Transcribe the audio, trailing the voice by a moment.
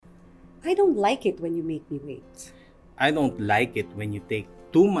I don't like it when you make me wait. I don't like it when you take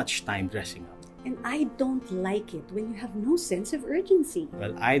too much time dressing up. And I don't like it when you have no sense of urgency.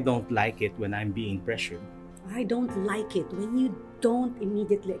 Well, I don't like it when I'm being pressured. I don't like it when you don't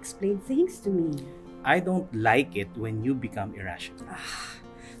immediately explain things to me. I don't like it when you become irrational.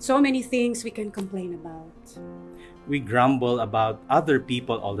 So many things we can complain about. We grumble about other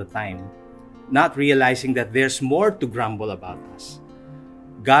people all the time, not realizing that there's more to grumble about us.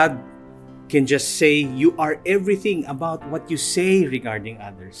 God can just say you are everything about what you say regarding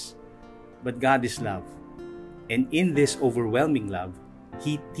others. But God is love. And in this overwhelming love,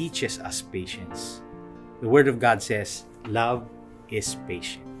 He teaches us patience. The Word of God says, love is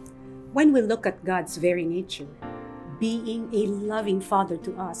patient. When we look at God's very nature, being a loving Father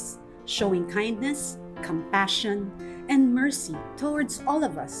to us, showing kindness, compassion, and mercy towards all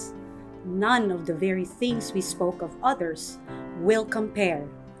of us, none of the very things we spoke of others will compare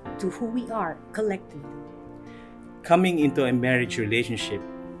to who we are collectively. Coming into a marriage relationship,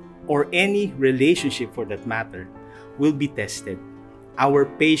 or any relationship for that matter, will be tested. Our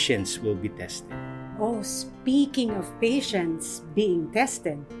patience will be tested. Oh, speaking of patience being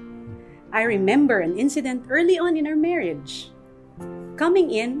tested, I remember an incident early on in our marriage. Coming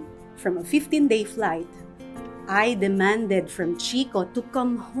in from a 15-day flight, I demanded from Chico to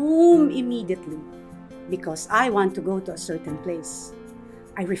come home immediately because I want to go to a certain place.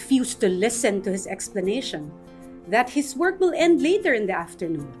 I refused to listen to his explanation that his work will end later in the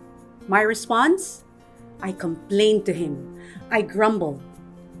afternoon. My response? I complained to him. I grumbled.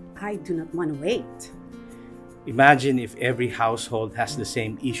 I do not want to wait. Imagine if every household has the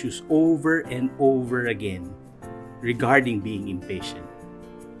same issues over and over again regarding being impatient.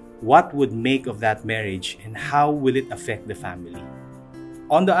 What would make of that marriage and how will it affect the family?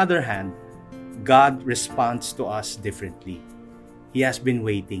 On the other hand, God responds to us differently. He has been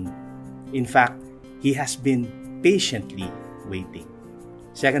waiting. In fact, He has been patiently waiting.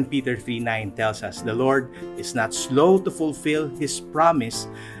 2 Peter 3:9 tells us, the Lord is not slow to fulfill His promise,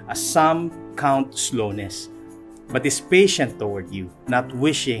 as some count slowness, but is patient toward you, not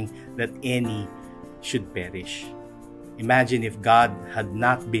wishing that any should perish. Imagine if God had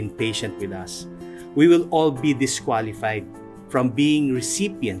not been patient with us. We will all be disqualified from being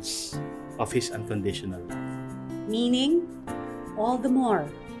recipients of His unconditional love. Meaning, all the more,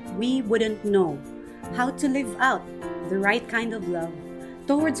 we wouldn't know how to live out the right kind of love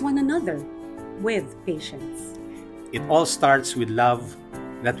towards one another with patience. It all starts with love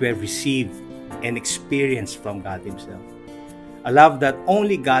that we have received and experienced from God Himself. A love that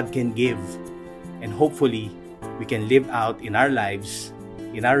only God can give, and hopefully we can live out in our lives,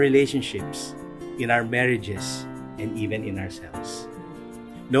 in our relationships, in our marriages, and even in ourselves.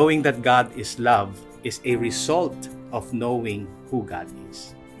 Knowing that God is love is a result of knowing who God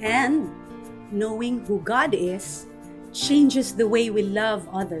is. And knowing who God is changes the way we love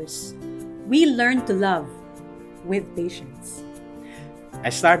others. We learn to love with patience. I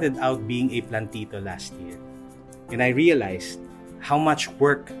started out being a plantito last year, and I realized how much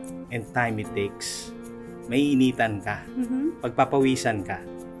work and time it takes. Maiinitan ka, pagpapawisan ka.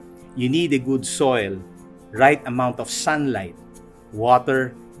 You need a good soil, right amount of sunlight,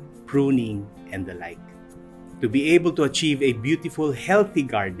 water, pruning, and the like. To be able to achieve a beautiful, healthy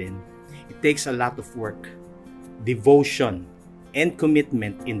garden, it takes a lot of work, devotion, and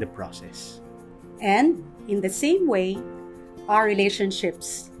commitment in the process. And in the same way, our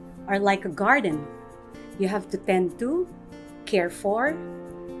relationships are like a garden. You have to tend to, care for,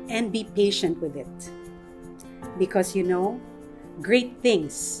 and be patient with it. Because great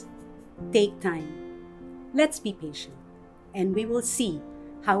things take time. Let's be patient, and we will see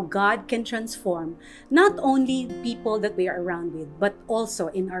how God can transform not only people that we are around with, but also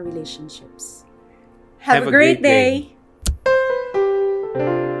in our relationships. Have a great day.